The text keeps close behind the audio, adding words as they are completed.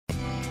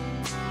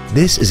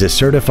This is a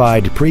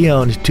certified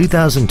pre-owned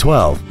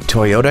 2012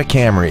 Toyota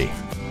Camry.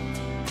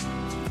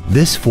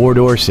 This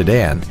four-door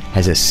sedan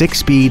has a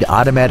 6-speed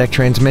automatic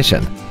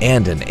transmission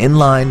and an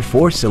inline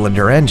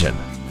 4-cylinder engine.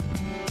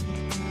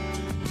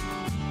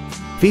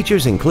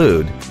 Features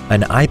include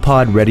an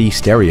iPod-ready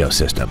stereo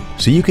system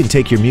so you can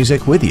take your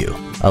music with you,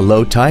 a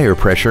low tire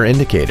pressure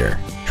indicator,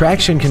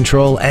 traction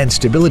control and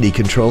stability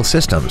control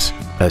systems,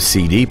 a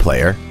CD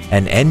player,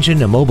 an engine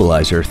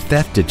immobilizer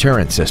theft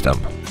deterrent system,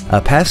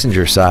 a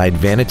passenger side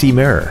vanity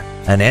mirror,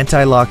 an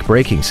anti-lock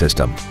braking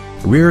system,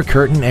 rear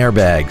curtain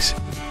airbags,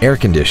 air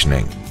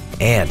conditioning,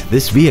 and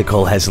this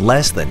vehicle has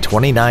less than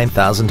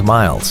 29,000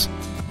 miles.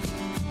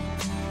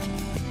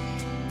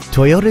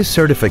 Toyota's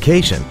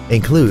certification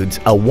includes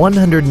a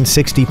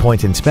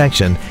 160-point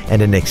inspection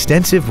and an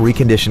extensive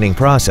reconditioning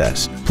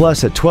process,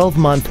 plus a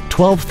 12-month,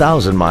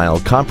 12,000-mile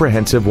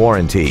comprehensive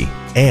warranty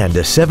and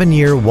a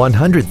 7-year,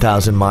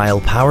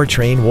 100,000-mile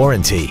powertrain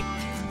warranty.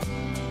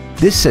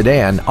 This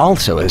sedan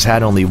also has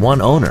had only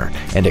one owner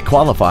and it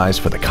qualifies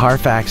for the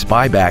Carfax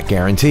buyback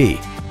guarantee.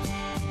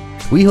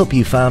 We hope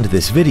you found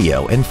this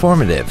video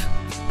informative.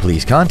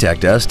 Please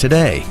contact us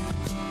today.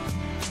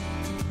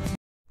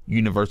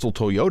 Universal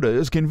Toyota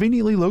is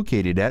conveniently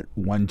located at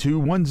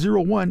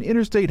 12101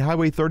 Interstate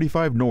Highway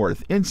 35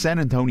 North in San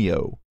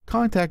Antonio.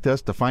 Contact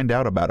us to find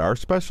out about our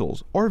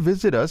specials or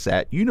visit us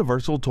at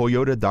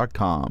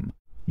universaltoyota.com.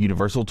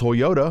 Universal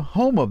Toyota,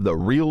 home of the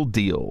real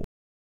deal.